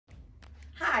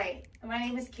Hi, my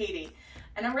name is Katie,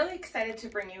 and I'm really excited to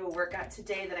bring you a workout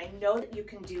today that I know that you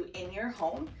can do in your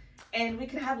home, and we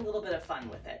can have a little bit of fun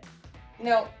with it. You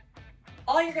know,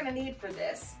 all you're gonna need for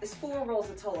this is 4 rolls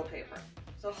of toilet paper.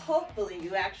 So hopefully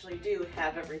you actually do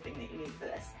have everything that you need for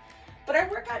this. But our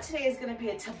workout today is gonna be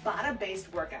a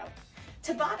Tabata-based workout.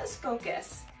 Tabata's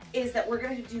focus is that we're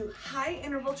going to do high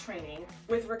interval training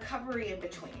with recovery in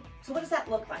between. So what does that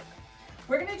look like?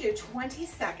 We're going to do 20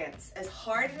 seconds as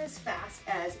hard and as fast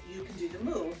as you can do the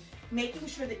move, making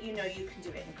sure that you know you can do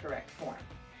it in correct form.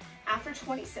 After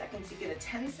 20 seconds, you get a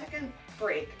 10-second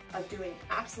break of doing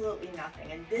absolutely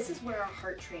nothing, and this is where our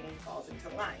heart training falls into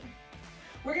line.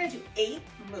 We're going to do 8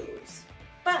 moves,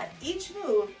 but each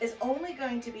move is only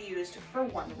going to be used for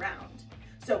 1 round.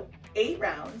 So 8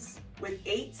 rounds with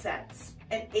 8 sets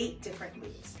and 8 different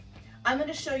moves. I'm going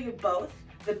to show you both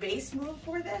the base move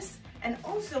for this and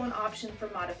also an option for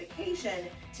modification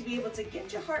to be able to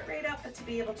get your heart rate up, but to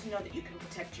be able to know that you can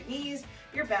protect your knees,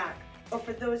 your back, or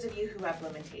for those of you who have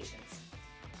limitations.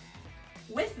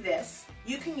 With this,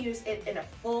 you can use it in a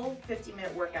full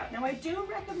 50-minute workout. Now, I do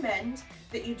recommend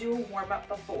that you do a warm-up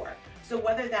before. So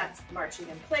whether that's marching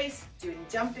in place, doing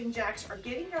jumping jacks, or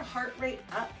getting your heart rate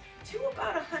up to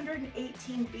about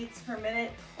 118 beats per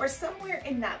minute, or somewhere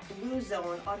in that blue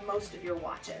zone on most of your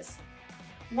watches.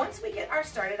 Once we get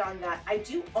started on that, I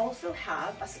do also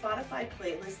have a Spotify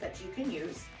playlist that you can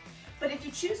use. But if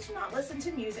you choose to not listen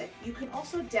to music, you can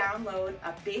also download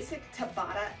a basic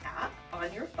Tabata app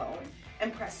on your phone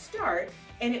and press start,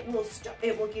 and it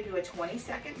will give you a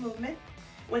 20-second movement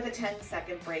with a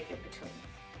 10-second break in between.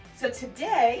 So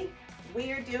today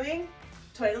we are doing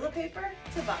toilet paper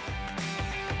Tabata.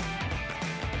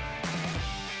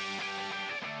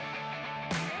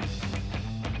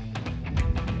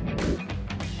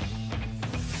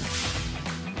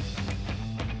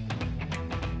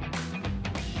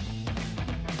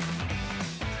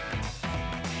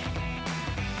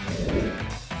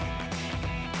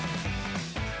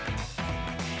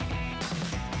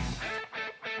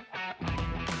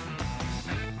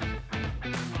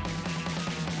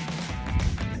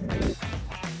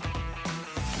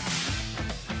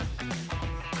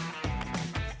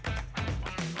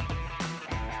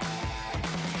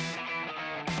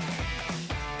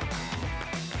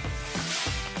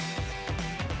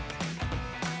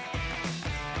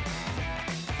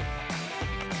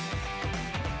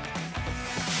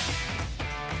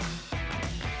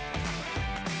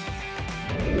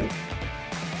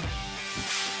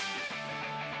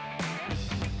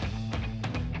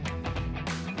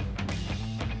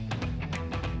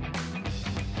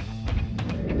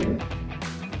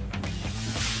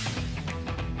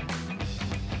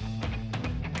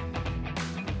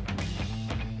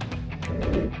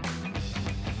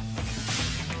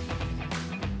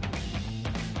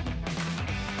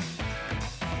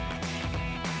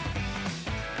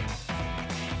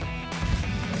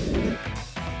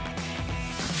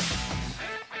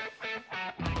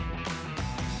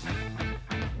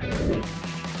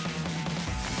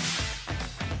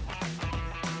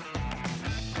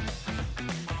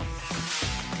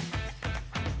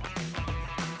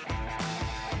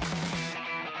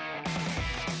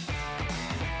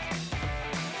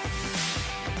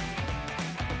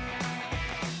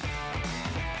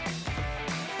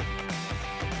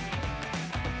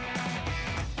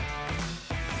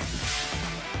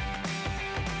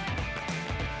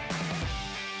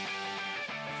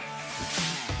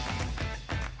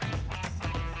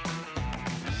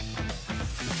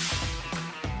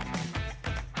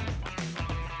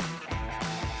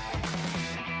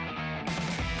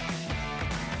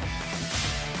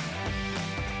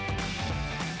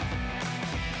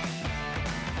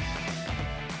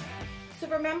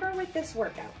 Remember with this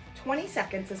workout, 20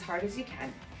 seconds as hard as you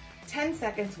can, 10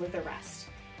 seconds with a rest.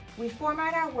 We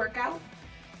format our workout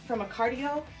from a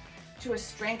cardio to a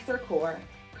strength or core,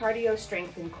 cardio,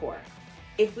 strength, and core.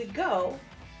 If we go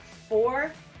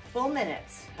 4 full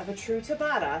minutes of a true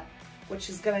Tabata, which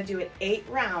is gonna do it 8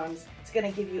 rounds, it's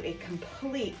gonna give you a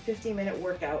complete 50-minute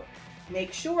workout.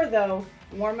 Make sure though,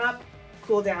 warm up,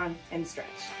 cool down, and stretch.